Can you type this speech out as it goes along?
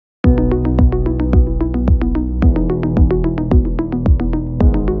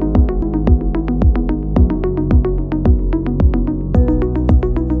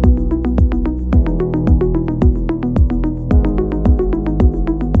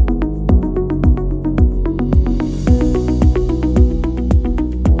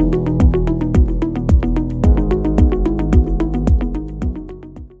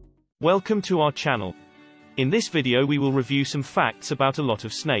Welcome to our channel. In this video we will review some facts about a lot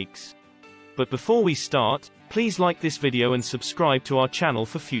of snakes. But before we start, please like this video and subscribe to our channel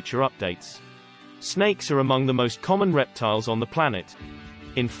for future updates. Snakes are among the most common reptiles on the planet.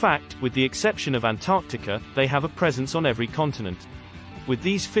 In fact, with the exception of Antarctica, they have a presence on every continent. With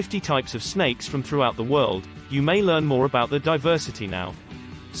these 50 types of snakes from throughout the world, you may learn more about their diversity now.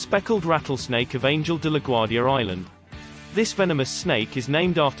 Speckled rattlesnake of Angel de la Guardia Island. This venomous snake is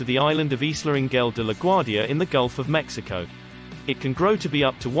named after the island of Isla Ángel de la Guardia in the Gulf of Mexico. It can grow to be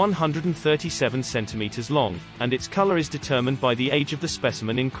up to 137 centimeters long, and its color is determined by the age of the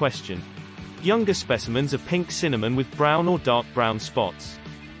specimen in question. Younger specimens are pink cinnamon with brown or dark brown spots.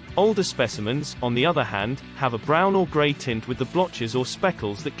 Older specimens, on the other hand, have a brown or gray tint with the blotches or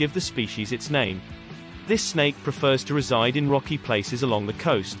speckles that give the species its name. This snake prefers to reside in rocky places along the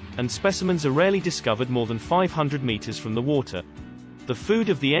coast, and specimens are rarely discovered more than 500 meters from the water. The food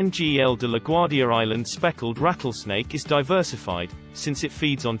of the Ángel de la Guardia Island speckled rattlesnake is diversified, since it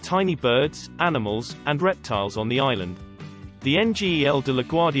feeds on tiny birds, animals, and reptiles on the island. The Ángel de la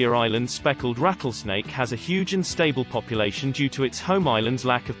Guardia Island speckled rattlesnake has a huge and stable population due to its home island's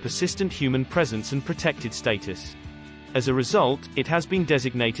lack of persistent human presence and protected status. As a result, it has been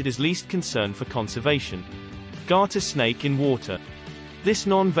designated as least concern for conservation. Garter snake in water. This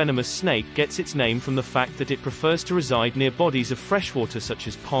non-venomous snake gets its name from the fact that it prefers to reside near bodies of freshwater such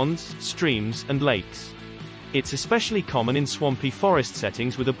as ponds, streams, and lakes. It's especially common in swampy forest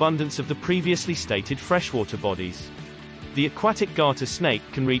settings with abundance of the previously stated freshwater bodies. The aquatic garter snake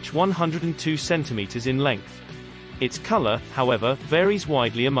can reach 102 centimeters in length. Its color, however, varies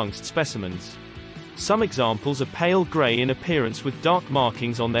widely amongst specimens. Some examples are pale gray in appearance with dark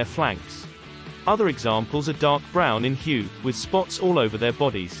markings on their flanks. Other examples are dark brown in hue, with spots all over their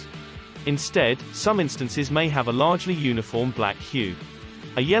bodies. Instead, some instances may have a largely uniform black hue.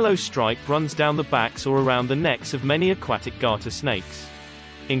 A yellow stripe runs down the backs or around the necks of many aquatic garter snakes.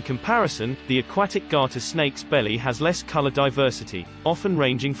 In comparison, the aquatic garter snake's belly has less color diversity, often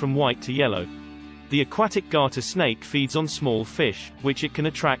ranging from white to yellow. The aquatic garter snake feeds on small fish, which it can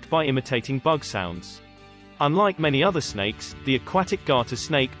attract by imitating bug sounds. Unlike many other snakes, the aquatic garter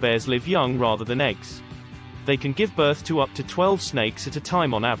snake bears live young rather than eggs. They can give birth to up to 12 snakes at a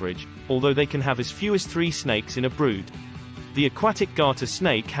time on average, although they can have as few as 3 snakes in a brood. The aquatic garter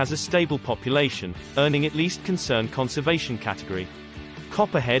snake has a stable population, earning at least concern conservation category.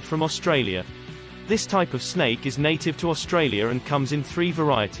 Copperhead from Australia. This type of snake is native to Australia and comes in 3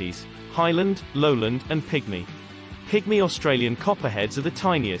 varieties: Highland, Lowland, and Pygmy. Pygmy Australian copperheads are the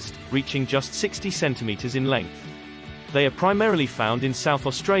tiniest, reaching just 60 centimeters in length. They are primarily found in South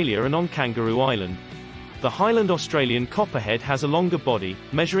Australia and on Kangaroo Island. The Highland Australian copperhead has a longer body,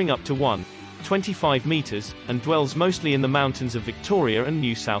 measuring up to 1.25 meters, and dwells mostly in the mountains of Victoria and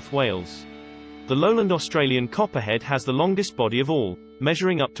New South Wales. The Lowland Australian copperhead has the longest body of all,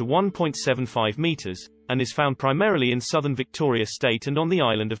 measuring up to 1.75 meters, and is found primarily in southern Victoria State and on the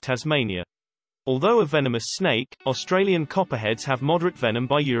island of Tasmania. Although a venomous snake, Australian copperheads have moderate venom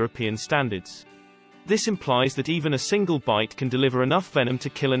by European standards. This implies that even a single bite can deliver enough venom to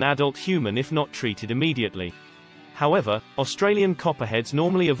kill an adult human if not treated immediately. However, Australian copperheads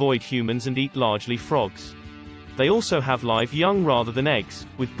normally avoid humans and eat largely frogs. They also have live young rather than eggs,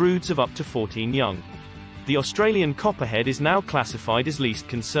 with broods of up to 14 young. The Australian copperhead is now classified as least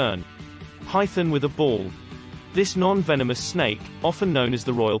concern. Python with a ball. This non-venomous snake, often known as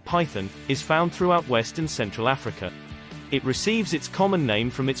the royal python, is found throughout West and Central Africa. It receives its common name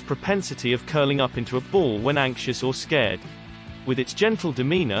from its propensity of curling up into a ball when anxious or scared. With its gentle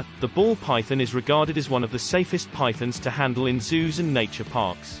demeanor, the ball python is regarded as one of the safest pythons to handle in zoos and nature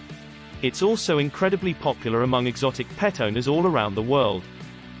parks. It's also incredibly popular among exotic pet owners all around the world.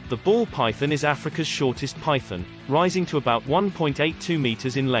 The ball python is Africa's shortest python, rising to about 1.82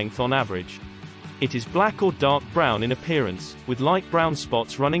 meters in length on average. It is black or dark brown in appearance, with light brown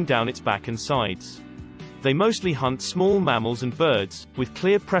spots running down its back and sides. They mostly hunt small mammals and birds, with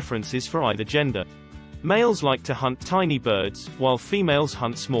clear preferences for either gender. Males like to hunt tiny birds, while females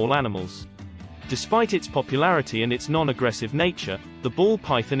hunt small animals. Despite its popularity and its non-aggressive nature, the ball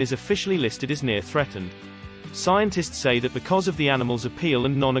python is officially listed as near threatened. Scientists say that because of the animal's appeal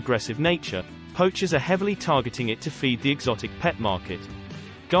and non-aggressive nature, poachers are heavily targeting it to feed the exotic pet market.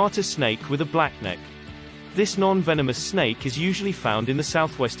 Garter snake with a black neck. This non-venomous snake is usually found in the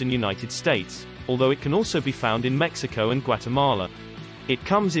southwestern United States, although it can also be found in Mexico and Guatemala. It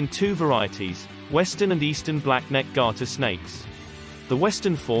comes in 2 varieties, western and eastern blackneck garter snakes. The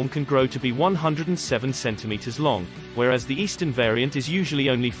western form can grow to be 107 centimeters long, whereas the eastern variant is usually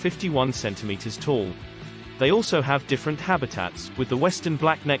only 51 centimeters tall. They also have different habitats, with the western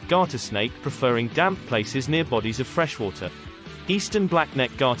black-necked garter snake preferring damp places near bodies of freshwater. Eastern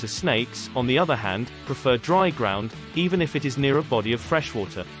black-necked garter snakes, on the other hand, prefer dry ground, even if it is near a body of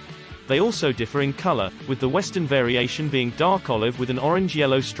freshwater. They also differ in color, with the western variation being dark olive with an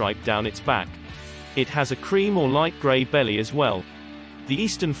orange-yellow stripe down its back. It has a cream or light gray belly as well. The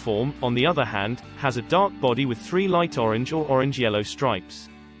eastern form, on the other hand, has a dark body with 3 light orange or orange-yellow stripes.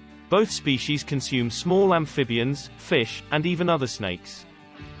 Both species consume small amphibians, fish, and even other snakes.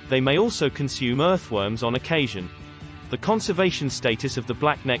 They may also consume earthworms on occasion. The conservation status of the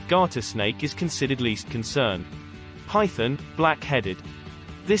black-necked garter snake is considered least concern. Python, black-headed.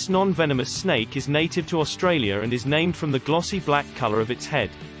 This non-venomous snake is native to Australia and is named from the glossy black color of its head.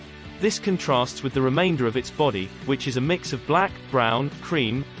 This contrasts with the remainder of its body, which is a mix of black, brown,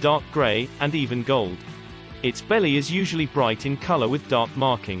 cream, dark gray, and even gold. Its belly is usually bright in color with dark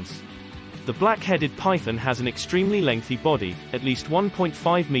markings. The black-headed python has an extremely lengthy body, at least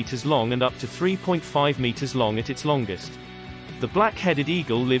 1.5 meters long and up to 3.5 meters long at its longest. The black-headed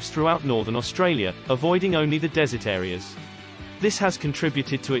eagle lives throughout northern Australia, avoiding only the desert areas. This has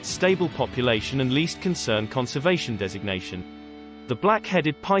contributed to its stable population and least concern conservation designation. The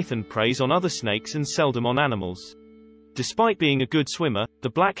black-headed python preys on other snakes and seldom on animals. Despite being a good swimmer, the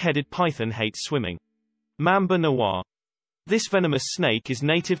black-headed python hates swimming. Mamba noir. This venomous snake is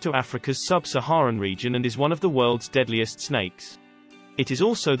native to Africa's sub-Saharan region and is one of the world's deadliest snakes. It is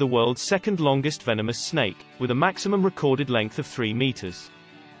also the world's second longest venomous snake, with a maximum recorded length of 3 meters.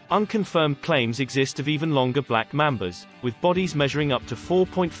 Unconfirmed claims exist of even longer black mambas, with bodies measuring up to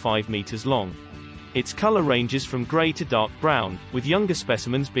 4.5 meters long. Its color ranges from gray to dark brown, with younger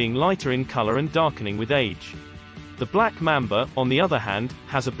specimens being lighter in color and darkening with age. The black mamba, on the other hand,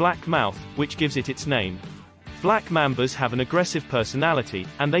 has a black mouth, which gives it its name. Black mambas have an aggressive personality,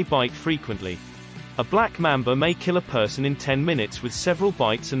 and they bite frequently. A black mamba may kill a person in 10 minutes with several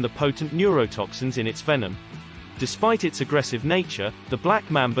bites and the potent neurotoxins in its venom. Despite its aggressive nature, the black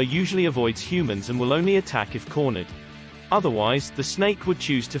mamba usually avoids humans and will only attack if cornered. Otherwise, the snake would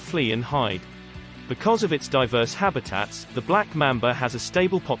choose to flee and hide. Because of its diverse habitats, the black mamba has a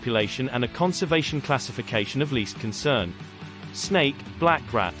stable population and a conservation classification of least concern. Snake, black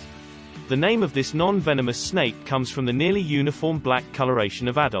rat. The name of this non-venomous snake comes from the nearly uniform black coloration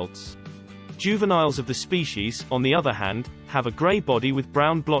of adults. Juveniles of the species, on the other hand, have a gray body with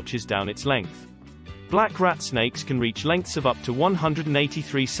brown blotches down its length. Black rat snakes can reach lengths of up to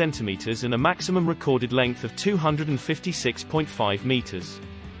 183 centimeters and a maximum recorded length of 256.5 meters.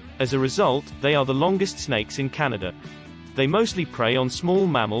 As a result, they are the longest snakes in Canada. They mostly prey on small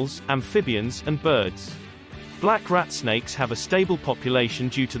mammals, amphibians, and birds. Black rat snakes have a stable population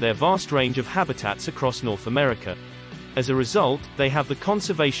due to their vast range of habitats across North America. As a result, they have the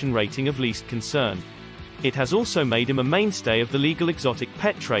conservation rating of least concern. It has also made him a mainstay of the legal exotic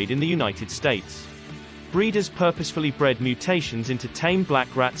pet trade in the United States. Breeders purposefully bred mutations into tame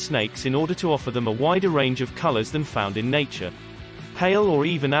black rat snakes in order to offer them a wider range of colors than found in nature. Pale or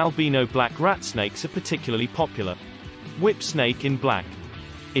even albino black rat snakes are particularly popular. Whip snake in black.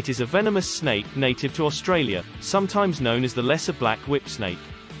 It is a venomous snake native to Australia, sometimes known as the lesser black whip snake.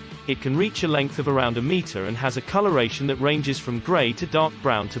 It can reach a length of around a meter and has a coloration that ranges from gray to dark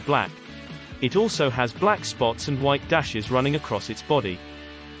brown to black. It also has black spots and white dashes running across its body.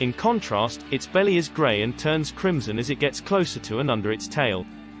 In contrast, its belly is gray and turns crimson as it gets closer to and under its tail.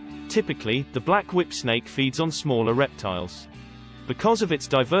 Typically, the black whip snake feeds on smaller reptiles. Because of its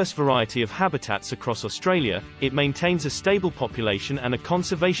diverse variety of habitats across Australia, it maintains a stable population and a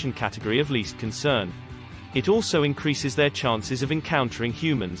conservation category of least concern. It also increases their chances of encountering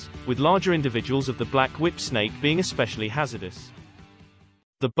humans, with larger individuals of the black whip snake being especially hazardous.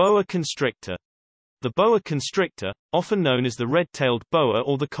 The boa constrictor. The boa constrictor, often known as the red-tailed boa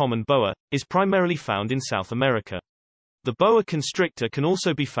or the common boa, is primarily found in South America. The boa constrictor can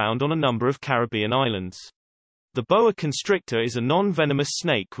also be found on a number of Caribbean islands. The boa constrictor is a non-venomous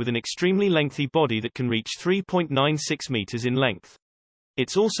snake with an extremely lengthy body that can reach 3.96 meters in length.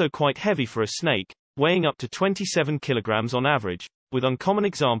 It's also quite heavy for a snake, weighing up to 27 kilograms on average, with uncommon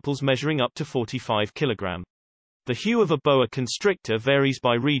examples measuring up to 45 kilograms. The hue of a boa constrictor varies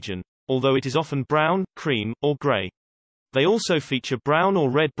by region, although it is often brown, cream, or gray. They also feature brown or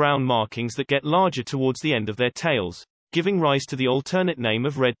red-brown markings that get larger towards the end of their tails, giving rise to the alternate name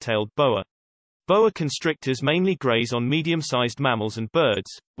of red-tailed boa. Boa constrictors mainly graze on medium-sized mammals and birds,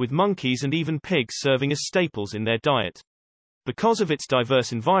 with monkeys and even pigs serving as staples in their diet. Because of its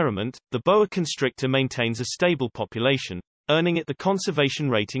diverse environment, the boa constrictor maintains a stable population, earning it the conservation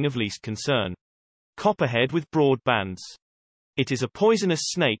rating of least concern. Copperhead with broad bands. It is a poisonous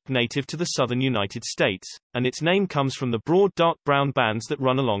snake native to the southern United States, and its name comes from the broad dark brown bands that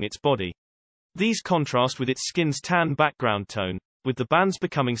run along its body. These contrast with its skin's tan background tone, with the bands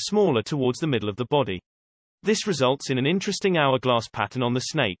becoming smaller towards the middle of the body. This results in an interesting hourglass pattern on the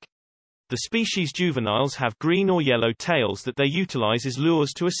snake. The species' juveniles have green or yellow tails that they utilize as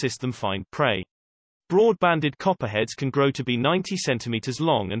lures to assist them find prey. Broad-banded copperheads can grow to be 90 centimeters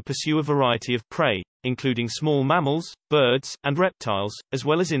long and pursue a variety of prey, including small mammals, birds, and reptiles, as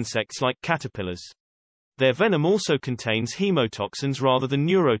well as insects like caterpillars. Their venom also contains hemotoxins rather than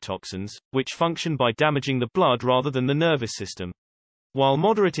neurotoxins, which function by damaging the blood rather than the nervous system. While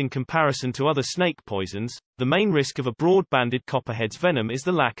moderate in comparison to other snake poisons, the main risk of a broad-banded copperhead's venom is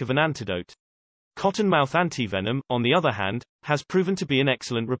the lack of an antidote. Cottonmouth antivenom, on the other hand, has proven to be an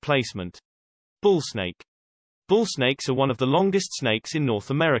excellent replacement. Bullsnake. Bullsnakes are one of the longest snakes in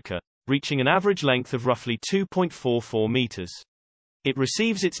North America, reaching an average length of roughly 2.44 meters. It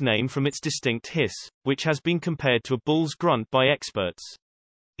receives its name from its distinct hiss, which has been compared to a bull's grunt by experts.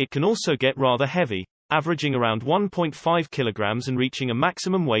 It can also get rather heavy, averaging around 1.5 kilograms and reaching a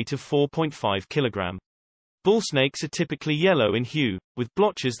maximum weight of 4.5 kilogram. Bullsnakes are typically yellow in hue, with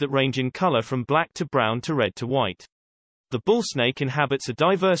blotches that range in color from black to brown to red to white. The bullsnake inhabits a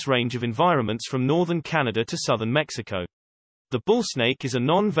diverse range of environments from northern Canada to southern Mexico. The bullsnake is a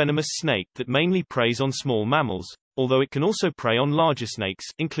non-venomous snake that mainly preys on small mammals, although it can also prey on larger snakes,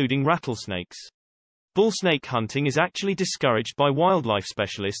 including rattlesnakes. Bullsnake hunting is actually discouraged by wildlife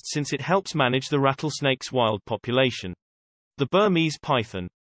specialists since it helps manage the rattlesnake's wild population. The Burmese python.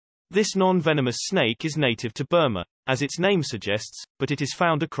 This non-venomous snake is native to Burma, as its name suggests, but it is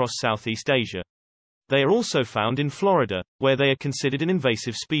found across Southeast Asia. They are also found in Florida, where they are considered an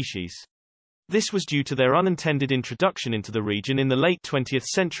invasive species. This was due to their unintended introduction into the region in the late 20th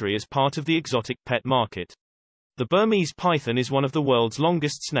century as part of the exotic pet market. The Burmese python is one of the world's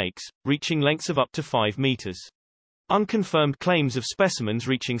longest snakes, reaching lengths of up to 5 meters. Unconfirmed claims of specimens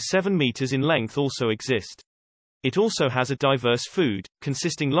reaching 7 meters in length also exist. It also has a diverse food,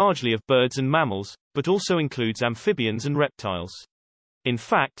 consisting largely of birds and mammals, but also includes amphibians and reptiles. In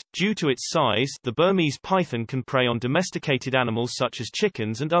fact, due to its size, the Burmese python can prey on domesticated animals such as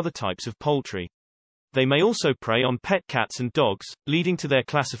chickens and other types of poultry. They may also prey on pet cats and dogs, leading to their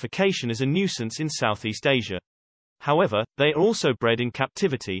classification as a nuisance in Southeast Asia. However, they are also bred in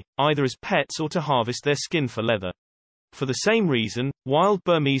captivity, either as pets or to harvest their skin for leather. For the same reason, wild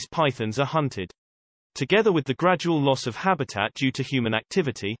Burmese pythons are hunted. Together with the gradual loss of habitat due to human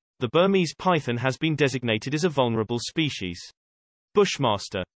activity, the Burmese python has been designated as a vulnerable species.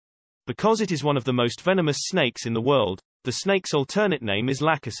 Bushmaster. Because it is one of the most venomous snakes in the world, the snake's alternate name is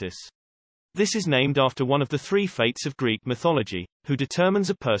Lachesis. This is named after one of the three fates of Greek mythology, who determines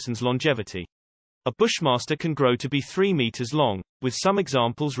a person's longevity. A bushmaster can grow to be 3 meters long, with some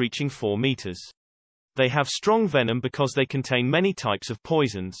examples reaching 4 meters. They have strong venom because they contain many types of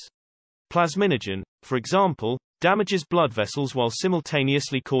poisons. Plasminogen, for example, damages blood vessels while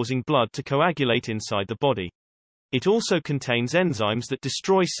simultaneously causing blood to coagulate inside the body. It also contains enzymes that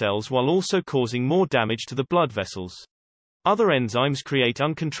destroy cells while also causing more damage to the blood vessels. Other enzymes create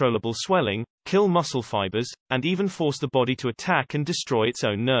uncontrollable swelling, kill muscle fibers, and even force the body to attack and destroy its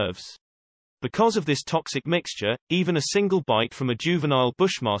own nerves. Because of this toxic mixture, even a single bite from a juvenile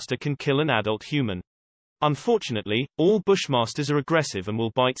bushmaster can kill an adult human. Unfortunately, all bushmasters are aggressive and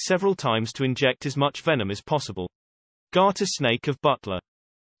will bite several times to inject as much venom as possible. Garter snake of Butler.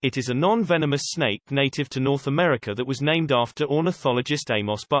 It is a non-venomous snake native to North America that was named after ornithologist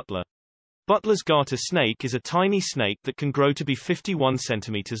Amos Butler. Butler's garter snake is a tiny snake that can grow to be 51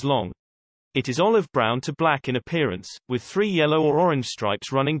 centimeters long. It is olive-brown to black in appearance, with 3 yellow or orange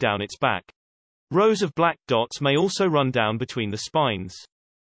stripes running down its back. Rows of black dots may also run down between the spines.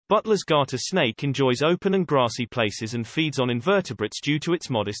 Butler's garter snake enjoys open and grassy places and feeds on invertebrates due to its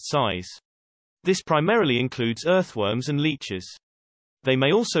modest size. This primarily includes earthworms and leeches. They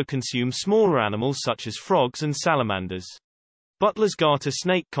may also consume smaller animals such as frogs and salamanders. Butler's garter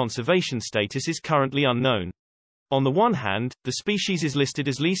snake conservation status is currently unknown. On the one hand, the species is listed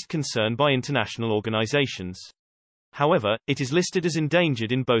as least concern by international organizations. However, it is listed as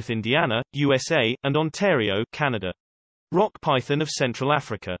endangered in both Indiana, USA, and Ontario, Canada. Rock python of Central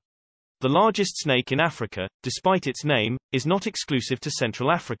Africa. The largest snake in Africa, despite its name, is not exclusive to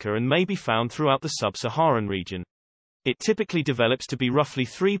Central Africa and may be found throughout the sub-Saharan region. It typically develops to be roughly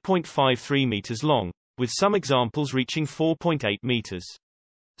 3.53 meters long, with some examples reaching 4.8 meters.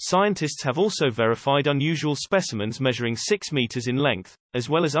 Scientists have also verified unusual specimens measuring 6 meters in length, as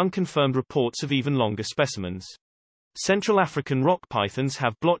well as unconfirmed reports of even longer specimens. Central African rock pythons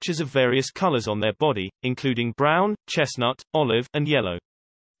have blotches of various colors on their body, including brown, chestnut, olive, and yellow.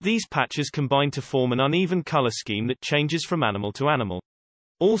 These patches combine to form an uneven color scheme that changes from animal to animal.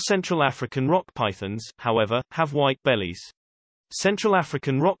 All Central African rock pythons, however, have white bellies. Central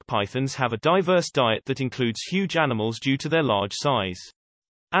African rock pythons have a diverse diet that includes huge animals due to their large size.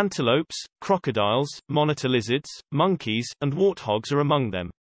 Antelopes, crocodiles, monitor lizards, monkeys, and warthogs are among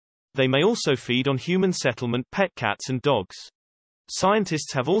them. They may also feed on human settlement pet cats and dogs.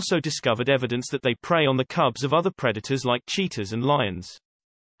 Scientists have also discovered evidence that they prey on the cubs of other predators like cheetahs and lions.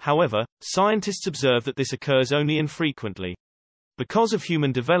 However, scientists observe that this occurs only infrequently. Because of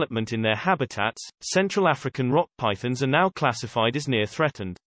human development in their habitats, Central African rock pythons are now classified as near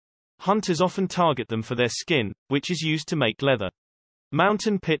threatened. Hunters often target them for their skin, which is used to make leather.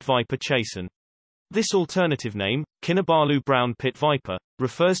 Mountain pit viper chasen. This alternative name, Kinabalu brown pit viper,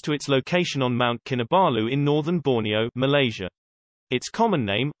 refers to its location on Mount Kinabalu in northern Borneo, Malaysia. Its common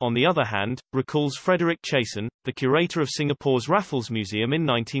name, on the other hand, recalls Frederick Chasen, the curator of Singapore's Raffles Museum in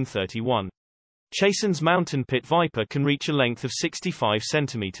 1931. Chasen's mountain pit viper can reach a length of 65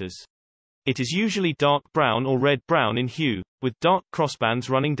 centimeters. It is usually dark brown or red-brown in hue, with dark crossbands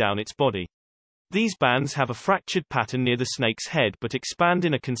running down its body. These bands have a fractured pattern near the snake's head but expand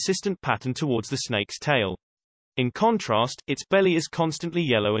in a consistent pattern towards the snake's tail. In contrast, its belly is constantly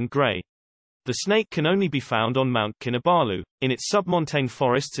yellow and gray. The snake can only be found on Mount Kinabalu, in its submontane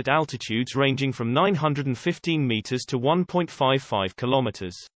forests at altitudes ranging from 915 meters to 1.55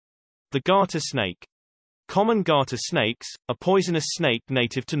 kilometers. The garter snake. Common garter snakes, a poisonous snake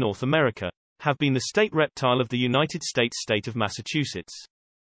native to North America, have been the state reptile of the United States state of Massachusetts.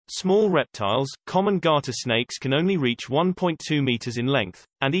 Small reptiles, common garter snakes can only reach 1.2 meters in length,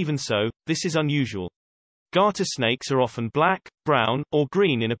 and even so, this is unusual. Garter snakes are often black, brown, or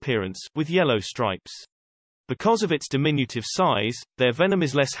green in appearance, with yellow stripes. Because of its diminutive size, their venom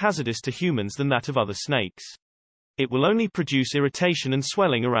is less hazardous to humans than that of other snakes. It will only produce irritation and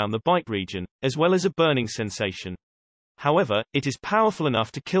swelling around the bite region, as well as a burning sensation. However, it is powerful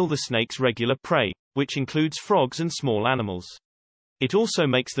enough to kill the snake's regular prey, which includes frogs and small animals. It also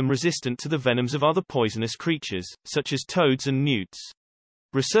makes them resistant to the venoms of other poisonous creatures, such as toads and newts.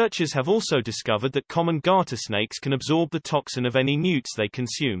 Researchers have also discovered that common garter snakes can absorb the toxin of any newts they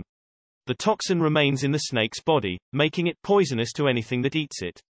consume. The toxin remains in the snake's body, making it poisonous to anything that eats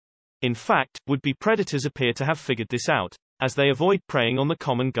it. In fact, would-be predators appear to have figured this out, as they avoid preying on the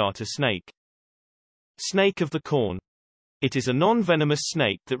common garter snake. Snake of the corn. It is a non-venomous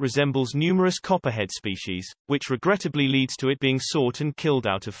snake that resembles numerous copperhead species, which regrettably leads to it being sought and killed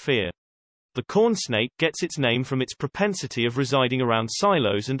out of fear. The corn snake gets its name from its propensity of residing around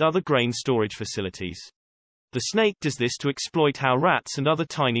silos and other grain storage facilities. The snake does this to exploit how rats and other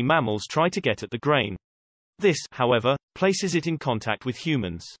tiny mammals try to get at the grain. This, however, places it in contact with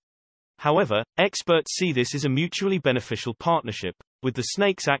humans. However, experts see this as a mutually beneficial partnership, with the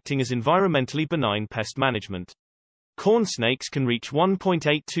snakes acting as environmentally benign pest management. Corn snakes can reach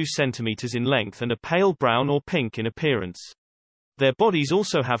 1.82 centimeters in length and are pale brown or pink in appearance. Their bodies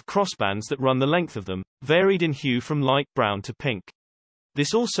also have crossbands that run the length of them, varied in hue from light brown to pink.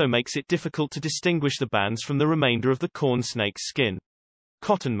 This also makes it difficult to distinguish the bands from the remainder of the corn snake's skin.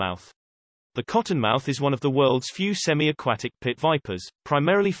 Cottonmouth. The cottonmouth is one of the world's few semi-aquatic pit vipers,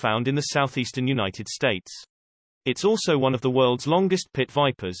 primarily found in the southeastern United States. It's also one of the world's longest pit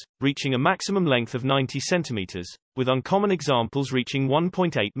vipers, reaching a maximum length of 90 centimeters, with uncommon examples reaching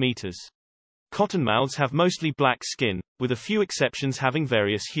 1.8 meters. Cottonmouths have mostly black skin, with a few exceptions having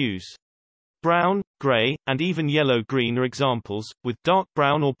various hues. Brown, gray, and even yellow-green are examples, with dark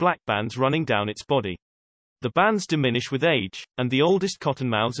brown or black bands running down its body. The bands diminish with age, and the oldest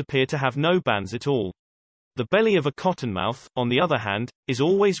cottonmouths appear to have no bands at all. The belly of a cottonmouth, on the other hand, is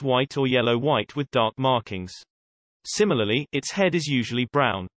always white or yellow-white with dark markings. Similarly, its head is usually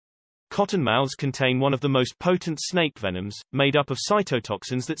brown. Cottonmouths contain one of the most potent snake venoms, made up of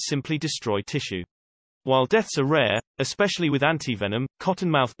cytotoxins that simply destroy tissue. While deaths are rare, especially with antivenom,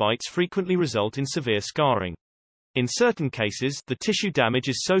 cottonmouth bites frequently result in severe scarring. In certain cases, the tissue damage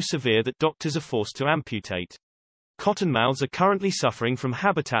is so severe that doctors are forced to amputate. Cottonmouths are currently suffering from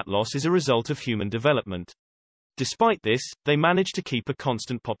habitat loss as a result of human development. Despite this, they manage to keep a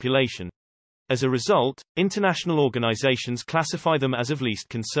constant population. As a result, international organizations classify them as of least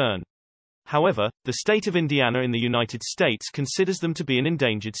concern. However, the state of Indiana in the United States considers them to be an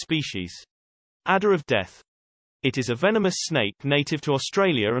endangered species. Adder of death. It is a venomous snake native to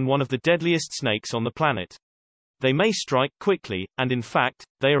Australia and one of the deadliest snakes on the planet. They may strike quickly, and in fact,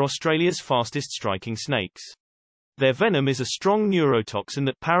 they are Australia's fastest striking snakes. Their venom is a strong neurotoxin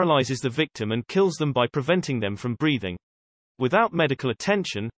that paralyzes the victim and kills them by preventing them from breathing. Without medical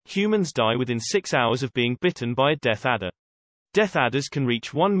attention, humans die within 6 hours of being bitten by a death adder. Death adders can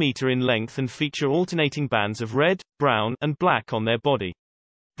reach 1 meter in length and feature alternating bands of red, brown, and black on their body.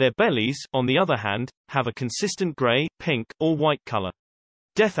 Their bellies, on the other hand, have a consistent gray, pink, or white color.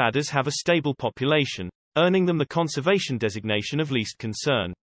 Death adders have a stable population, earning them the conservation designation of least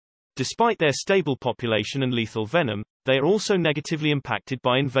concern. Despite their stable population and lethal venom, they are also negatively impacted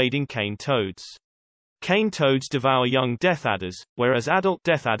by invading cane toads. Cane toads devour young death adders, whereas adult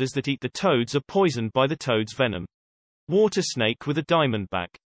death adders that eat the toads are poisoned by the toad's venom. Water snake with a diamondback.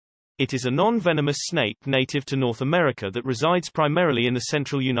 It is a non-venomous snake native to North America that resides primarily in the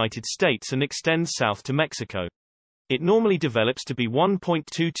central United States and extends south to Mexico. It normally develops to be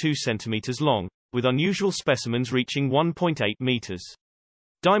 1.22 centimeters long, with unusual specimens reaching 1.8 meters.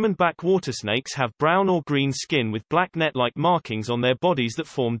 Diamondback water snakes have brown or green skin with black net-like markings on their bodies that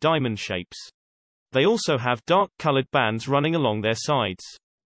form diamond shapes. They also have dark-colored bands running along their sides.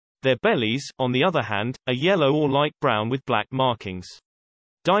 Their bellies, on the other hand, are yellow or light brown with black markings.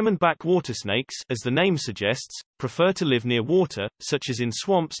 Diamondback water snakes, as the name suggests, prefer to live near water, such as in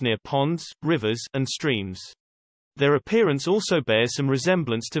swamps near ponds, rivers, and streams. Their appearance also bears some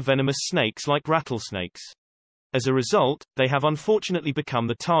resemblance to venomous snakes like rattlesnakes. As a result, they have unfortunately become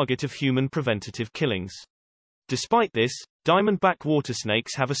the target of human preventative killings. Despite this, diamondback water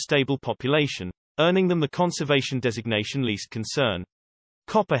snakes have a stable population, earning them the conservation designation least concern.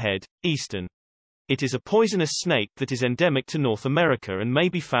 Copperhead, Eastern. It is a poisonous snake that is endemic to North America and may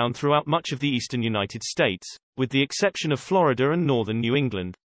be found throughout much of the eastern United States, with the exception of Florida and northern New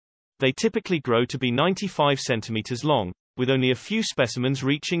England. They typically grow to be 95 centimeters long, with only a few specimens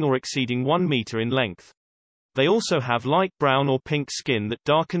reaching or exceeding 1 meter in length. They also have light brown or pink skin that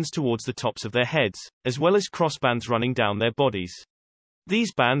darkens towards the tops of their heads, as well as crossbands running down their bodies.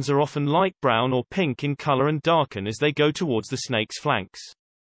 These bands are often light brown or pink in color and darken as they go towards the snake's flanks.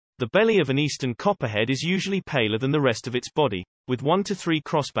 The belly of an eastern copperhead is usually paler than the rest of its body, with 1 to 3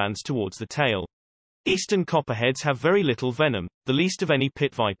 crossbands towards the tail. Eastern copperheads have very little venom, the least of any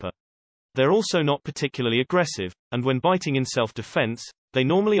pit viper. They're also not particularly aggressive, and when biting in self-defense, they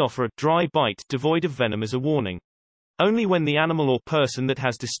normally offer a dry bite devoid of venom as a warning. Only when the animal or person that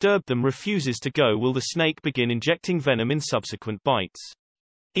has disturbed them refuses to go will the snake begin injecting venom in subsequent bites.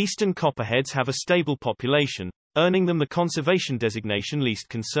 Eastern copperheads have a stable population, earning them the conservation designation least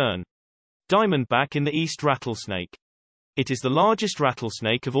concern. Diamondback in the East rattlesnake. It is the largest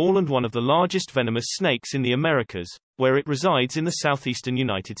rattlesnake of all and one of the largest venomous snakes in the Americas, where it resides in the southeastern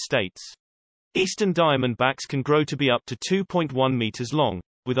United States. Eastern diamondbacks can grow to be up to 2.1 meters long,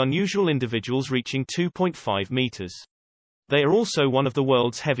 with unusual individuals reaching 2.5 meters. They are also one of the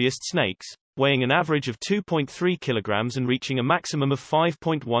world's heaviest snakes, weighing an average of 2.3 kilograms and reaching a maximum of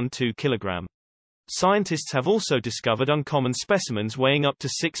 5.12 kilogram. Scientists have also discovered uncommon specimens weighing up to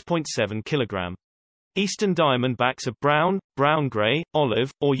 6.7 kilogram. Eastern diamondbacks are brown, brown-gray,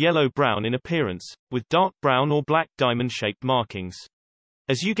 olive, or yellow-brown in appearance, with dark brown or black diamond-shaped markings.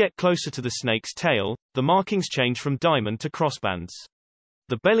 As you get closer to the snake's tail, the markings change from diamond to crossbands.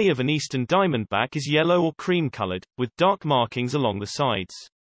 The belly of an eastern diamondback is yellow or cream-colored, with dark markings along the sides.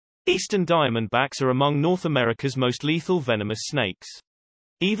 Eastern diamondbacks are among North America's most lethal venomous snakes.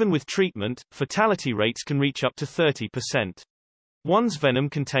 Even with treatment, fatality rates can reach up to 30%. One's venom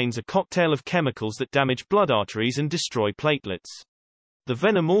contains a cocktail of chemicals that damage blood arteries and destroy platelets. The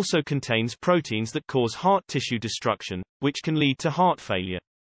venom also contains proteins that cause heart tissue destruction, which can lead to heart failure.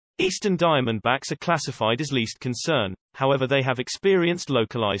 Eastern diamondbacks are classified as least concern, however they have experienced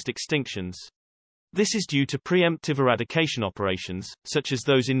localized extinctions. This is due to preemptive eradication operations, such as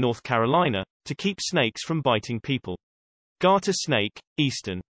those in North Carolina, to keep snakes from biting people. Garter snake,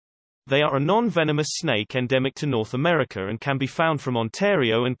 Eastern. They are a non-venomous snake endemic to North America and can be found from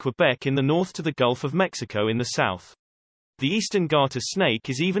Ontario and Quebec in the north to the Gulf of Mexico in the south. The eastern garter snake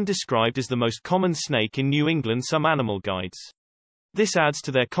is even described as the most common snake in New England some animal guides. This adds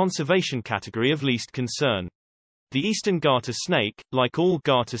to their conservation category of least concern. The eastern garter snake, like all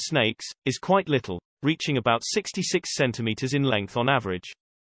garter snakes, is quite little, reaching about 66 centimeters in length on average.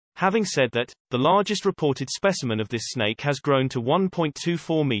 Having said that, the largest reported specimen of this snake has grown to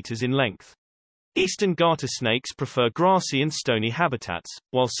 1.24 meters in length. Eastern garter snakes prefer grassy and stony habitats,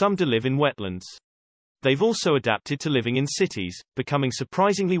 while some do live in wetlands. They've also adapted to living in cities, becoming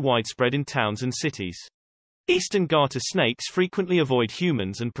surprisingly widespread in towns and cities. Eastern garter snakes frequently avoid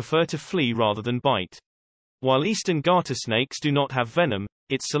humans and prefer to flee rather than bite. While eastern garter snakes do not have venom,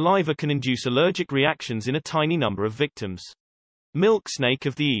 its saliva can induce allergic reactions in a tiny number of victims. Milk snake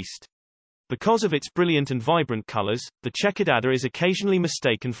of the East. Because of its brilliant and vibrant colors, the checkered adder is occasionally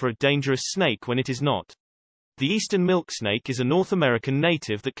mistaken for a dangerous snake when it is not. The eastern milk snake is a North American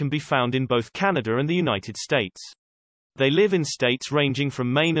native that can be found in both Canada and the United States. They live in states ranging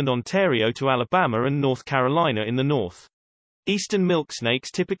from Maine and Ontario to Alabama and North Carolina in the north. Eastern milk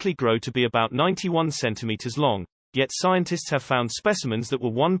snakes typically grow to be about 91 centimeters long, yet scientists have found specimens that were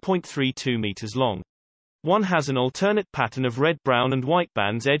 1.32 meters long. One has an alternate pattern of red, brown and white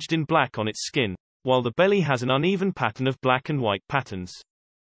bands edged in black on its skin, while the belly has an uneven pattern of black and white patterns.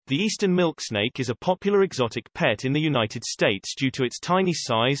 The eastern milk snake is a popular exotic pet in the United States due to its tiny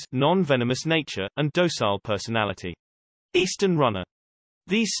size, non-venomous nature, and docile personality. Eastern runner.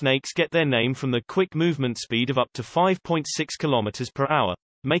 These snakes get their name from the quick movement speed of up to 5.6 km per hour,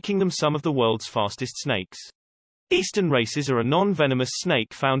 making them some of the world's fastest snakes. Eastern races are a non-venomous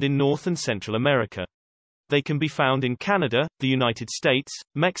snake found in North and Central America. They can be found in Canada, the United States,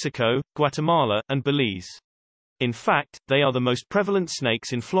 Mexico, Guatemala, and Belize. In fact, they are the most prevalent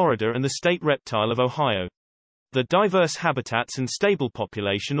snakes in Florida and the state reptile of Ohio. The diverse habitats and stable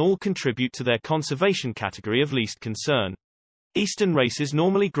population all contribute to their conservation category of least concern. Eastern races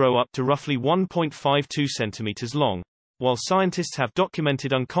normally grow up to roughly 1.52 centimeters long, while scientists have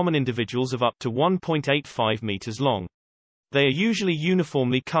documented uncommon individuals of up to 1.85 meters long. They are usually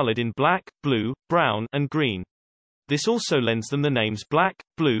uniformly colored in black, blue, brown, and green. This also lends them the names black,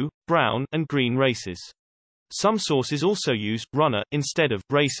 blue, brown, and green races. Some sources also use runner instead of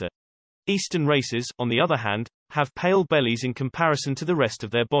racer. Eastern races, on the other hand, have pale bellies in comparison to the rest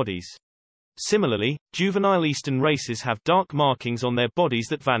of their bodies. Similarly, juvenile eastern races have dark markings on their bodies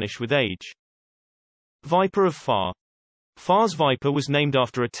that vanish with age. Viper of Far. Far's viper was named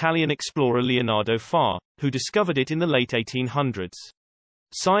after Italian explorer Leonardo Far, who discovered it in the late 1800s.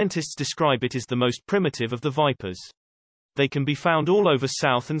 Scientists describe it as the most primitive of the vipers. They can be found all over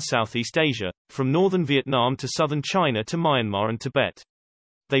South and Southeast Asia, from northern Vietnam to southern China to Myanmar and Tibet.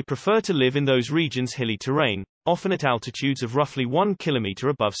 They prefer to live in those regions' hilly terrain, often at altitudes of roughly 1 kilometer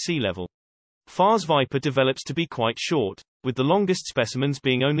above sea level. Far's viper develops to be quite short, with the longest specimens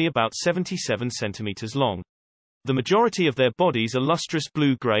being only about 77 centimeters long. The majority of their bodies are lustrous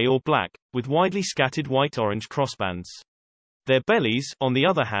blue-gray or black, with widely scattered white-orange crossbands. Their bellies, on the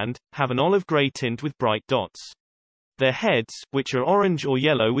other hand, have an olive-gray tint with bright dots. Their heads, which are orange or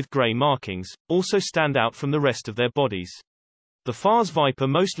yellow with gray markings, also stand out from the rest of their bodies. The Far's viper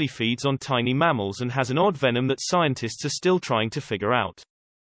mostly feeds on tiny mammals and has an odd venom that scientists are still trying to figure out.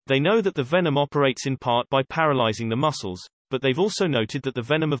 They know that the venom operates in part by paralyzing the muscles, but they've also noted that the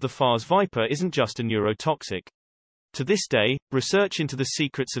venom of the Far's viper isn't just a neurotoxic. To this day, research into the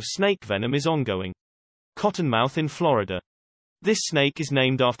secrets of snake venom is ongoing. Cottonmouth in Florida. This snake is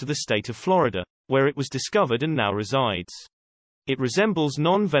named after the state of Florida, where it was discovered and now resides. It resembles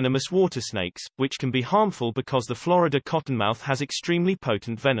non-venomous water snakes, which can be harmful because the Florida cottonmouth has extremely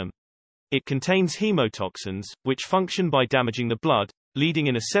potent venom. It contains hemotoxins, which function by damaging the blood, leading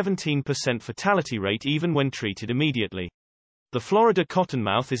in a 17% fatality rate even when treated immediately. The Florida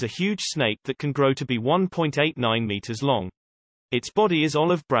cottonmouth is a huge snake that can grow to be 1.89 meters long. Its body is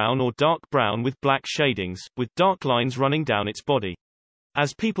olive brown or dark brown with black shadings, with dark lines running down its body.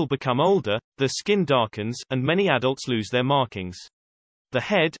 As people become older, the skin darkens, and many adults lose their markings. The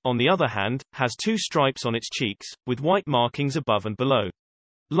head, on the other hand, has two stripes on its cheeks, with white markings above and below.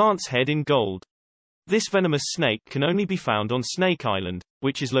 Lance head in gold. This venomous snake can only be found on Snake Island,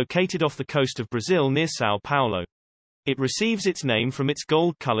 which is located off the coast of Brazil near São Paulo. It receives its name from its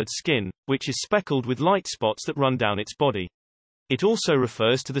gold-colored skin, which is speckled with light spots that run down its body. It also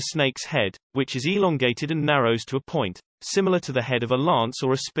refers to the snake's head, which is elongated and narrows to a point, similar to the head of a lance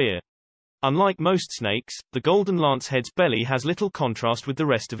or a spear. Unlike most snakes, the golden lancehead's belly has little contrast with the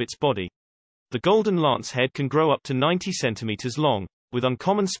rest of its body. The golden lancehead can grow up to 90 centimeters long, with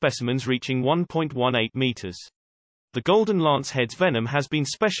uncommon specimens reaching 1.18 meters. The golden lancehead's venom has been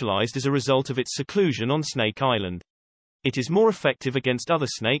specialized as a result of its seclusion on Snake Island. It is more effective against other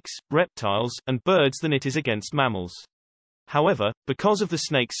snakes, reptiles, and birds than it is against mammals. However, because of the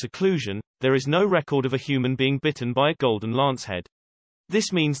snake's seclusion, there is no record of a human being bitten by a golden lancehead.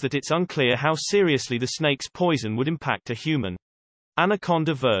 This means that it's unclear how seriously the snake's poison would impact a human.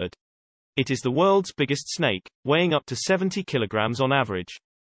 Anaconda verde. It is the world's biggest snake, weighing up to 70 kilograms on average.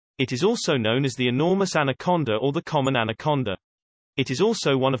 It is also known as the enormous anaconda or the common anaconda. It is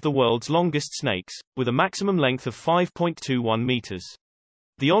also one of the world's longest snakes, with a maximum length of 5.21 meters.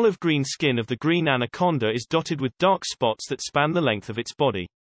 The olive-green skin of the green anaconda is dotted with dark spots that span the length of its body.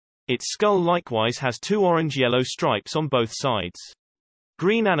 Its skull likewise has two orange-yellow stripes on both sides.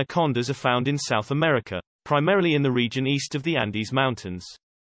 Green anacondas are found in South America, primarily in the region east of the Andes Mountains.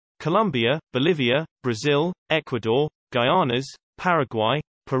 Colombia, Bolivia, Brazil, Ecuador, Guyanas, Paraguay,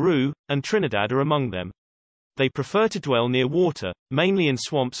 Peru, and Trinidad are among them. They prefer to dwell near water, mainly in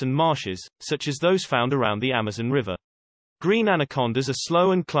swamps and marshes, such as those found around the Amazon River. Green anacondas are slow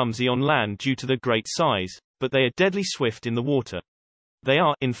and clumsy on land due to their great size, but they are deadly swift in the water. They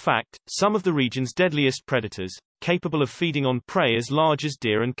are, in fact, some of the region's deadliest predators, capable of feeding on prey as large as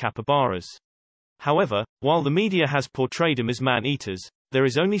deer and capybaras. However, while the media has portrayed them as man-eaters, there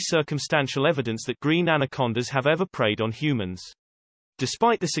is only circumstantial evidence that green anacondas have ever preyed on humans.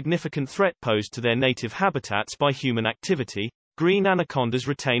 Despite the significant threat posed to their native habitats by human activity, green anacondas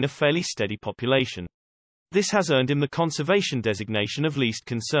retain a fairly steady population. This has earned him the conservation designation of least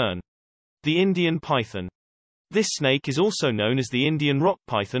concern. The Indian python. This snake is also known as the Indian rock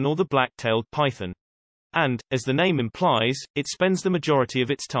python or the black-tailed python. And, as the name implies, it spends the majority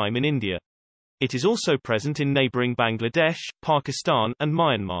of its time in India. It is also present in neighboring Bangladesh, Pakistan, and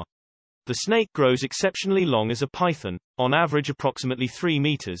Myanmar. The snake grows exceptionally long as a python, on average approximately 3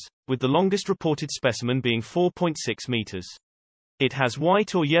 meters, with the longest reported specimen being 4.6 meters. It has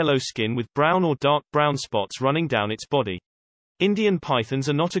white or yellow skin with brown or dark brown spots running down its body. Indian pythons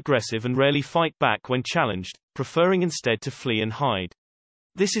are not aggressive and rarely fight back when challenged, preferring instead to flee and hide.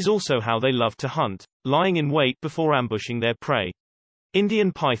 This is also how they love to hunt, lying in wait before ambushing their prey.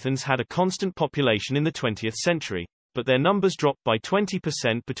 Indian pythons had a constant population in the 20th century, but their numbers dropped by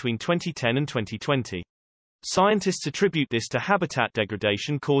 20% between 2010 and 2020. Scientists attribute this to habitat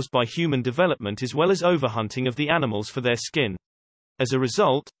degradation caused by human development as well as overhunting of the animals for their skin. As a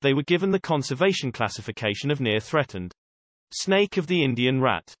result, they were given the conservation classification of near threatened. Snake of the Indian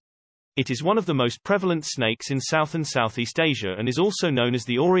rat. It is one of the most prevalent snakes in South and Southeast Asia and is also known as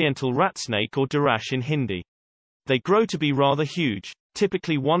the Oriental rat snake or Darash in Hindi. They grow to be rather huge,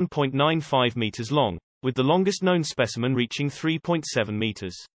 typically 1.95 meters long, with the longest known specimen reaching 3.7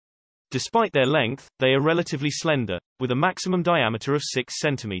 meters. Despite their length, they are relatively slender, with a maximum diameter of 6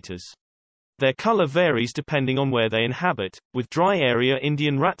 centimeters. Their color varies depending on where they inhabit, with dry area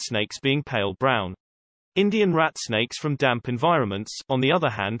Indian rat snakes being pale brown. Indian rat snakes from damp environments, on the other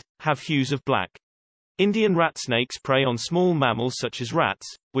hand, have hues of black. Indian rat snakes prey on small mammals such as rats,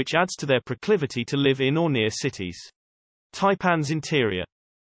 which adds to their proclivity to live in or near cities. Taipan's interior.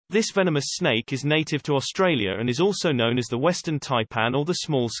 This venomous snake is native to Australia and is also known as the western taipan or the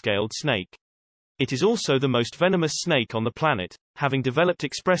small-scaled snake. It is also the most venomous snake on the planet, having developed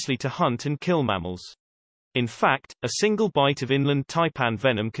expressly to hunt and kill mammals. In fact, a single bite of inland taipan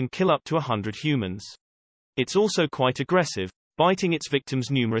venom can kill up to 100 humans. It's also quite aggressive, biting its victims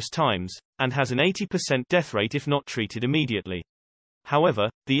numerous times, and has an 80% death rate if not treated immediately. However,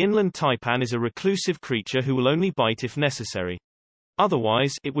 the inland taipan is a reclusive creature who will only bite if necessary.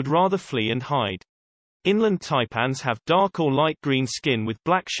 Otherwise, it would rather flee and hide. Inland taipans have dark or light green skin with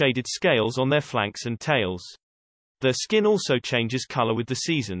black shaded scales on their flanks and tails. Their skin also changes color with the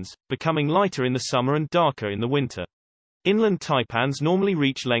seasons, becoming lighter in the summer and darker in the winter. Inland taipans normally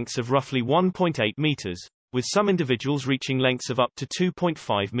reach lengths of roughly 1.8 meters, with some individuals reaching lengths of up to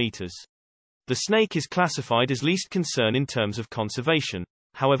 2.5 meters. The snake is classified as least concern in terms of conservation.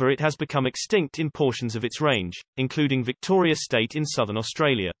 However, it has become extinct in portions of its range, including Victoria State in southern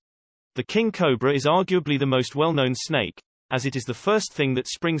Australia. The king cobra is arguably the most well-known snake, as it is the first thing that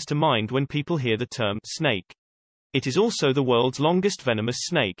springs to mind when people hear the term snake. It is also the world's longest venomous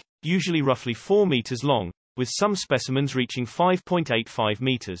snake, usually roughly 4 meters long, with some specimens reaching 5.85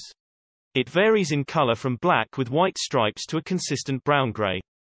 meters. It varies in color from black with white stripes to a consistent brown-gray.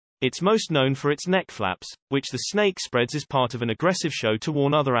 It's most known for its neck flaps, which the snake spreads as part of an aggressive show to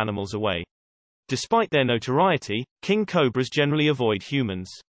warn other animals away. Despite their notoriety, king cobras generally avoid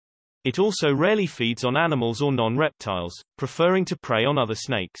humans. It also rarely feeds on animals or non-reptiles, preferring to prey on other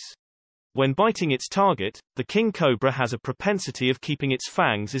snakes. When biting its target, the king cobra has a propensity of keeping its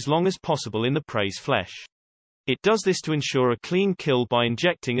fangs as long as possible in the prey's flesh. It does this to ensure a clean kill by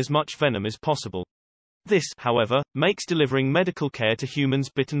injecting as much venom as possible. This, however, makes delivering medical care to humans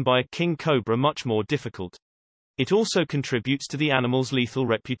bitten by a king cobra much more difficult. It also contributes to the animal's lethal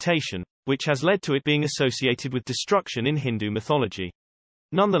reputation, which has led to it being associated with destruction in Hindu mythology.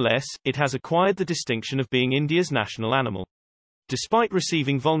 Nonetheless, it has acquired the distinction of being India's national animal. Despite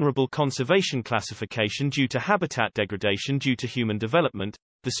receiving vulnerable conservation classification due to habitat degradation due to human development,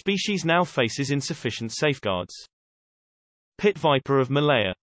 the species now faces insufficient safeguards. Pit viper of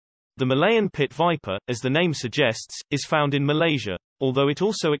Malaya. The Malayan pit viper, as the name suggests, is found in Malaysia, although it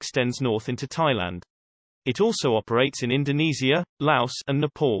also extends north into Thailand. It also operates in Indonesia, Laos, and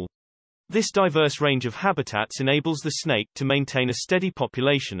Nepal. This diverse range of habitats enables the snake to maintain a steady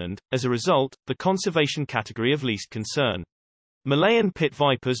population and, as a result, the conservation category of least concern. Malayan pit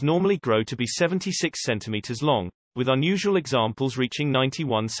vipers normally grow to be 76 centimeters long, with unusual examples reaching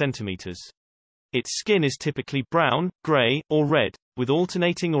 91 centimeters. Its skin is typically brown, gray, or red, with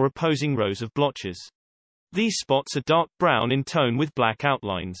alternating or opposing rows of blotches. These spots are dark brown in tone with black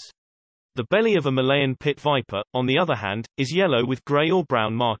outlines. The belly of a Malayan pit viper, on the other hand, is yellow with gray or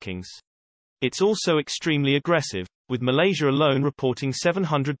brown markings. It's also extremely aggressive, with Malaysia alone reporting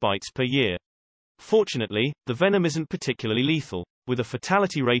 700 bites per year. Fortunately, the venom isn't particularly lethal, with a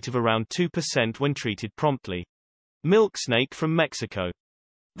fatality rate of around 2% when treated promptly. Milk snake from Mexico.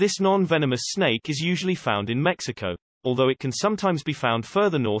 This non-venomous snake is usually found in Mexico, although it can sometimes be found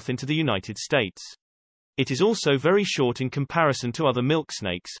further north into the United States. It is also very short in comparison to other milk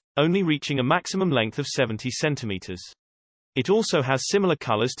snakes, only reaching a maximum length of 70 centimeters. It also has similar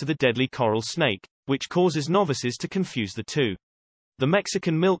colors to the deadly coral snake, which causes novices to confuse the two. The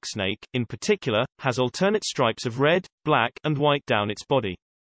Mexican milk snake, in particular, has alternate stripes of red, black, and white down its body.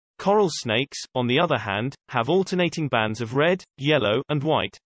 Coral snakes, on the other hand, have alternating bands of red, yellow, and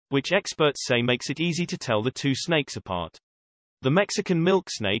white, which experts say makes it easy to tell the two snakes apart. The Mexican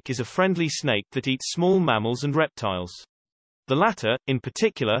milk snake is a friendly snake that eats small mammals and reptiles. The latter, in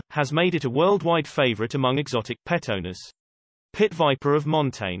particular, has made it a worldwide favorite among exotic pet owners. Pit viper of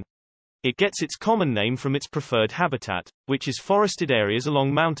Montaigne. It gets its common name from its preferred habitat, which is forested areas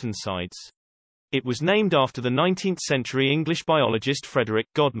along mountainsides. It was named after the 19th-century English biologist Frederick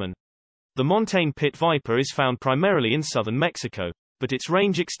Godman. The Montaigne pit viper is found primarily in southern Mexico, but its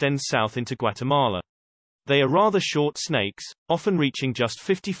range extends south into Guatemala. They are rather short snakes, often reaching just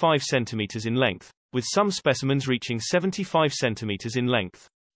 55 centimeters in length, with some specimens reaching 75 centimeters in length.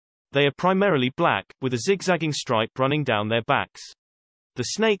 They are primarily black, with a zigzagging stripe running down their backs. The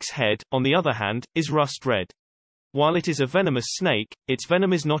snake's head, on the other hand, is rust red. While it is a venomous snake, its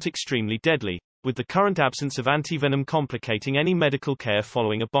venom is not extremely deadly, with the current absence of antivenom complicating any medical care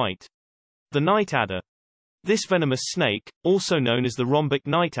following a bite. The night adder. This venomous snake, also known as the rhombic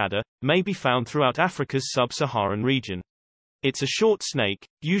night adder, may be found throughout Africa's sub-Saharan region. It's a short snake,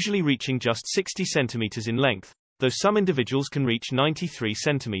 usually reaching just 60 centimeters in length, though some individuals can reach 93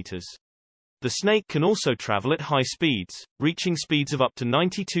 centimeters. The snake can also travel at high speeds, reaching speeds of up to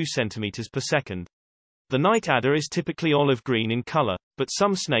 92 centimeters per second. The night adder is typically olive green in color, but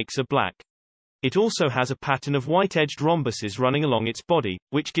some snakes are black. It also has a pattern of white-edged rhombuses running along its body,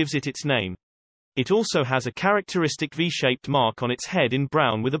 which gives it its name. It also has a characteristic V-shaped mark on its head in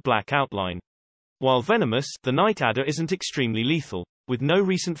brown with a black outline. While venomous, the night adder isn't extremely lethal, with no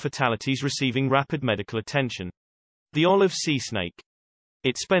recent fatalities receiving rapid medical attention. The olive sea snake.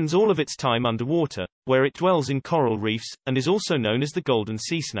 It spends all of its time underwater, where it dwells in coral reefs, and is also known as the golden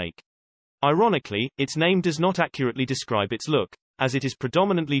sea snake. Ironically, its name does not accurately describe its look, as it is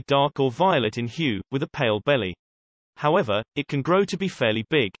predominantly dark or violet in hue, with a pale belly. However, it can grow to be fairly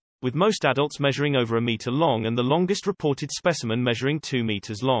big, with most adults measuring over a meter long and the longest reported specimen measuring 2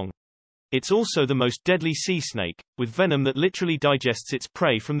 meters long. It's also the most deadly sea snake, with venom that literally digests its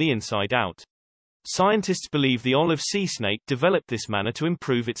prey from the inside out. Scientists believe the olive sea snake developed this manner to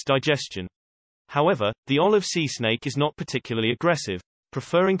improve its digestion. However, the olive sea snake is not particularly aggressive,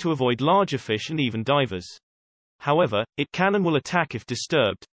 preferring to avoid larger fish and even divers. However, it can and will attack if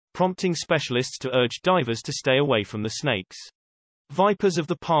disturbed, prompting specialists to urge divers to stay away from the snakes. Vipers of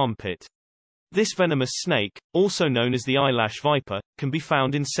the palm pit. This venomous snake, also known as the eyelash viper, can be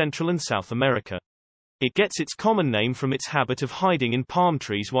found in Central and South America. It gets its common name from its habit of hiding in palm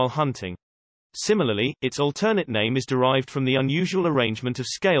trees while hunting. Similarly, its alternate name is derived from the unusual arrangement of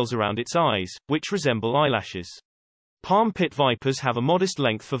scales around its eyes, which resemble eyelashes. Palm pit vipers have a modest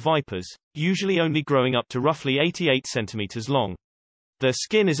length for vipers, usually only growing up to roughly 88 centimeters long. Their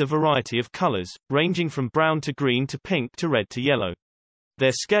skin is a variety of colors, ranging from brown to green to pink to red to yellow.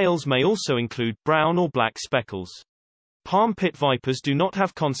 Their scales may also include brown or black speckles. Palm pit vipers do not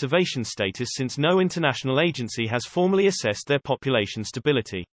have conservation status since no international agency has formally assessed their population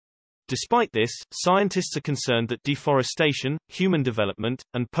stability. Despite this, scientists are concerned that deforestation, human development,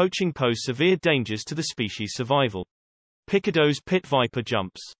 and poaching pose severe dangers to the species' survival. Picado's pit viper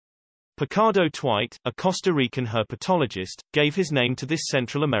jumps. Picado Twite, a Costa Rican herpetologist, gave his name to this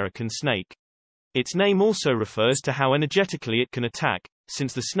Central American snake. Its name also refers to how energetically it can attack,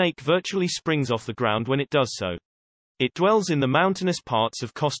 since the snake virtually springs off the ground when it does so. It dwells in the mountainous parts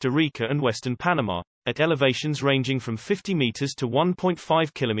of Costa Rica and western Panama, at elevations ranging from 50 meters to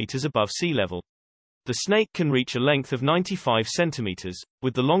 1.5 kilometers above sea level. The snake can reach a length of 95 centimeters,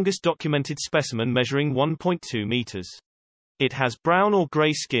 with the longest documented specimen measuring 1.2 meters. It has brown or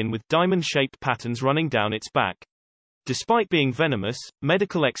gray skin with diamond-shaped patterns running down its back. Despite being venomous,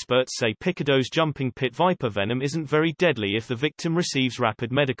 medical experts say Picado's jumping pit viper venom isn't very deadly if the victim receives rapid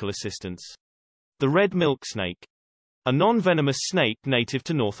medical assistance. The red milk snake. A non-venomous snake native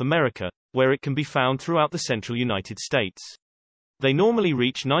to North America, where it can be found throughout the central United States. They normally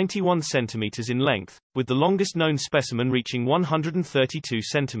reach 91 centimeters in length, with the longest known specimen reaching 132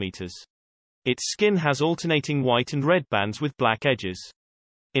 centimeters. Its skin has alternating white and red bands with black edges.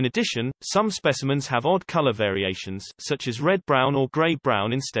 In addition, some specimens have odd color variations, such as red-brown or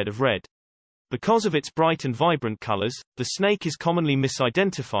gray-brown instead of red. Because of its bright and vibrant colors, the snake is commonly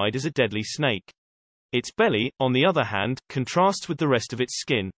misidentified as a deadly snake. Its belly, on the other hand, contrasts with the rest of its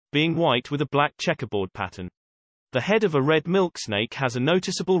skin, being white with a black checkerboard pattern. The head of a red milk snake has a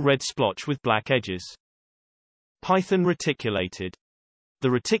noticeable red splotch with black edges. Python reticulated.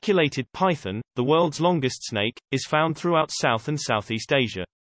 The reticulated python, the world's longest snake, is found throughout South and Southeast Asia.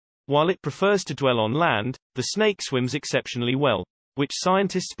 While it prefers to dwell on land, the snake swims exceptionally well, which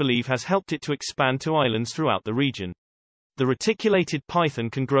scientists believe has helped it to expand to islands throughout the region. The reticulated python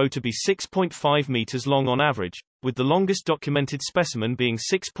can grow to be 6.5 meters long on average, with the longest documented specimen being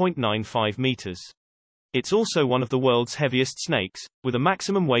 6.95 meters. It's also one of the world's heaviest snakes, with a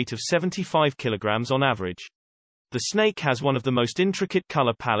maximum weight of 75 kilograms on average. The snake has one of the most intricate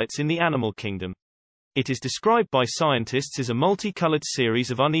color palettes in the animal kingdom. It is described by scientists as a multicolored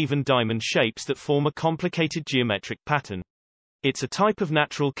series of uneven diamond shapes that form a complicated geometric pattern. It's a type of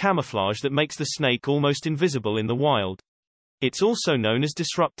natural camouflage that makes the snake almost invisible in the wild. It's also known as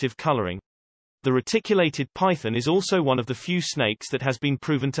disruptive coloring. The reticulated python is also one of the few snakes that has been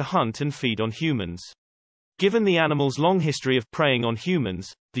proven to hunt and feed on humans. Given the animal's long history of preying on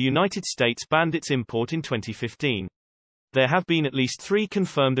humans, the United States banned its import in 2015. There have been at least 3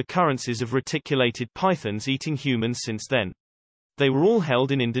 confirmed occurrences of reticulated pythons eating humans since then. They were all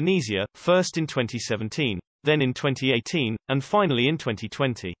held in Indonesia, first in 2017, then in 2018, and finally in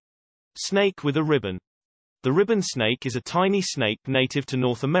 2020. Snake with a ribbon. The ribbon snake is a tiny snake native to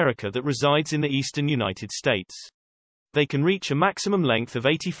North America that resides in the eastern United States. They can reach a maximum length of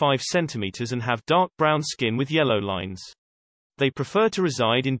 85 centimeters and have dark brown skin with yellow lines. They prefer to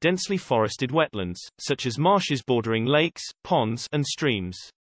reside in densely forested wetlands, such as marshes bordering lakes, ponds, and streams.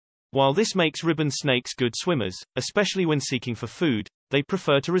 While this makes ribbon snakes good swimmers, especially when seeking for food, they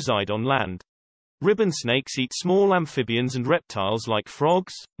prefer to reside on land. Ribbon snakes eat small amphibians and reptiles like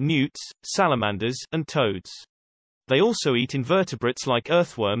frogs, newts, salamanders, and toads. They also eat invertebrates like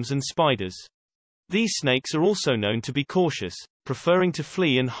earthworms and spiders. These snakes are also known to be cautious, preferring to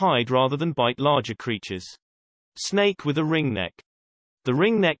flee and hide rather than bite larger creatures. Snake with a ring neck. The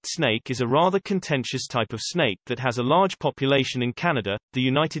ring-necked snake is a rather contentious type of snake that has a large population in Canada, the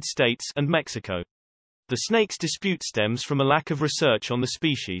United States, and Mexico. The snake's dispute stems from a lack of research on the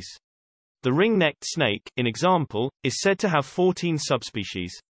species. The ring-necked snake, in example, is said to have 14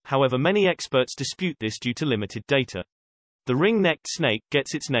 subspecies, however many experts dispute this due to limited data. The ring-necked snake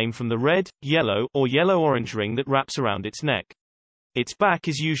gets its name from the red, yellow, or yellow-orange ring that wraps around its neck. Its back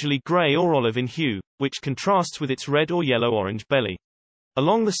is usually gray or olive in hue, which contrasts with its red or yellow-orange belly.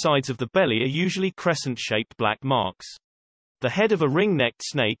 Along the sides of the belly are usually crescent-shaped black marks. The head of a ring-necked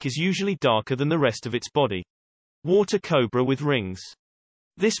snake is usually darker than the rest of its body. Water cobra with rings.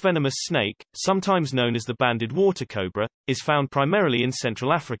 This venomous snake, sometimes known as the banded water cobra, is found primarily in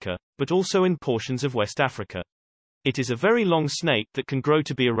Central Africa, but also in portions of West Africa. It is a very long snake that can grow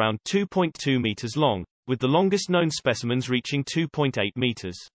to be around 2.2 meters long, with the longest known specimens reaching 2.8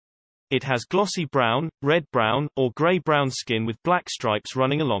 meters. It has glossy brown, red-brown, or gray-brown skin with black stripes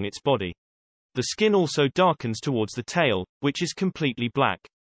running along its body. The skin also darkens towards the tail, which is completely black.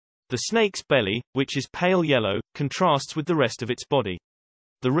 The snake's belly, which is pale yellow, contrasts with the rest of its body.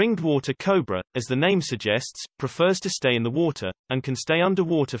 The ringed water cobra, as the name suggests, prefers to stay in the water, and can stay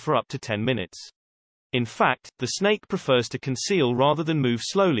underwater for up to 10 minutes. In fact, the snake prefers to conceal rather than move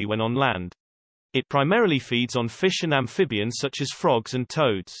slowly when on land. It primarily feeds on fish and amphibians such as frogs and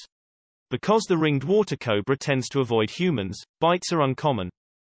toads. Because the ringed water cobra tends to avoid humans, bites are uncommon.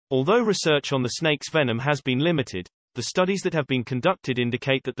 Although research on the snake's venom has been limited, the studies that have been conducted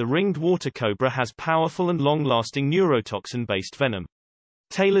indicate that the ringed water cobra has powerful and long-lasting neurotoxin-based venom.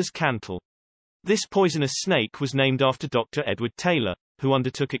 Taylor's cantal. This poisonous snake was named after Dr. Edward Taylor, who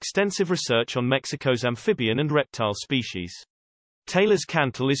undertook extensive research on Mexico's amphibian and reptile species. Taylor's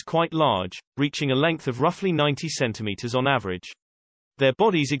cantal is quite large, reaching a length of roughly 90 centimeters on average. Their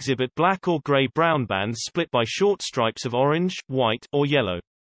bodies exhibit black or gray-brown bands split by short stripes of orange, white, or yellow.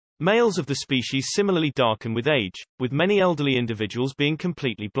 Males of the species similarly darken with age, with many elderly individuals being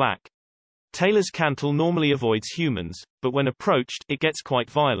completely black. Taylor's cantal normally avoids humans, but when approached, it gets quite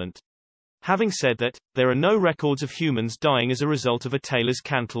violent. Having said that, there are no records of humans dying as a result of a Taylor's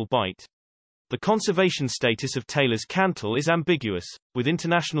Cantal bite. The conservation status of Taylor's Cantal is ambiguous, with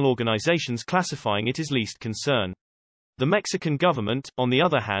international organizations classifying it as least concern. The Mexican government, on the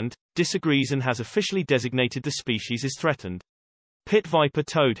other hand, disagrees and has officially designated the species as threatened. Pit viper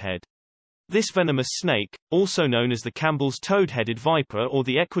toadhead. This venomous snake, also known as the Campbell's toad-headed viper or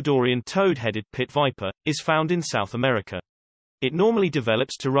the Ecuadorian toad-headed pit viper, is found in South America. It normally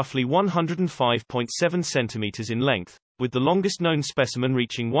develops to roughly 105.7 centimeters in length, with the longest known specimen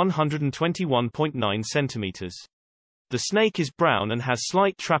reaching 121.9 centimeters. The snake is brown and has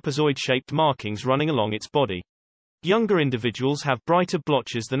slight trapezoid-shaped markings running along its body. Younger individuals have brighter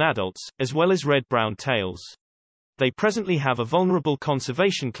blotches than adults, as well as red-brown tails. They presently have a vulnerable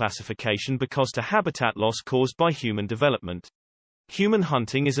conservation classification because to habitat loss caused by human development. Human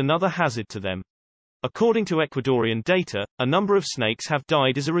hunting is another hazard to them. According to Ecuadorian data, a number of snakes have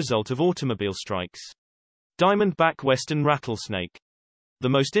died as a result of automobile strikes. Diamondback western rattlesnake. The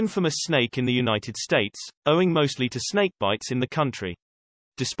most infamous snake in the United States, owing mostly to snake bites in the country.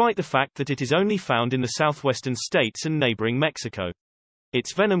 Despite the fact that it is only found in the southwestern states and neighboring Mexico.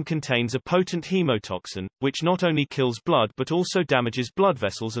 Its venom contains a potent hemotoxin, which not only kills blood but also damages blood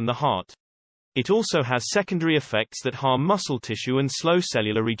vessels and the heart. It also has secondary effects that harm muscle tissue and slow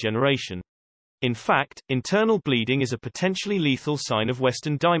cellular regeneration. In fact, internal bleeding is a potentially lethal sign of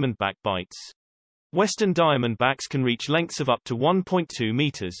western diamondback bites. Western diamondbacks can reach lengths of up to 1.2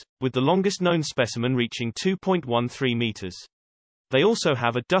 meters, with the longest known specimen reaching 2.13 meters. They also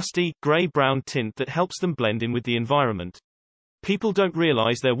have a dusty, gray-brown tint that helps them blend in with the environment. People don't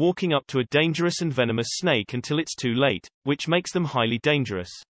realize they're walking up to a dangerous and venomous snake until it's too late, which makes them highly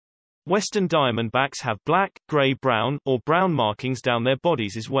dangerous. Western diamondbacks have black, gray-brown, or brown markings down their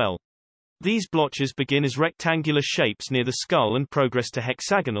bodies as well. These blotches begin as rectangular shapes near the skull and progress to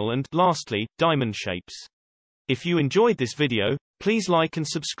hexagonal and, lastly, diamond shapes. If you enjoyed this video, please like and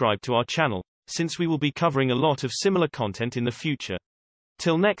subscribe to our channel, since we will be covering a lot of similar content in the future.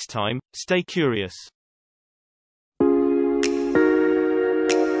 Till next time, stay curious.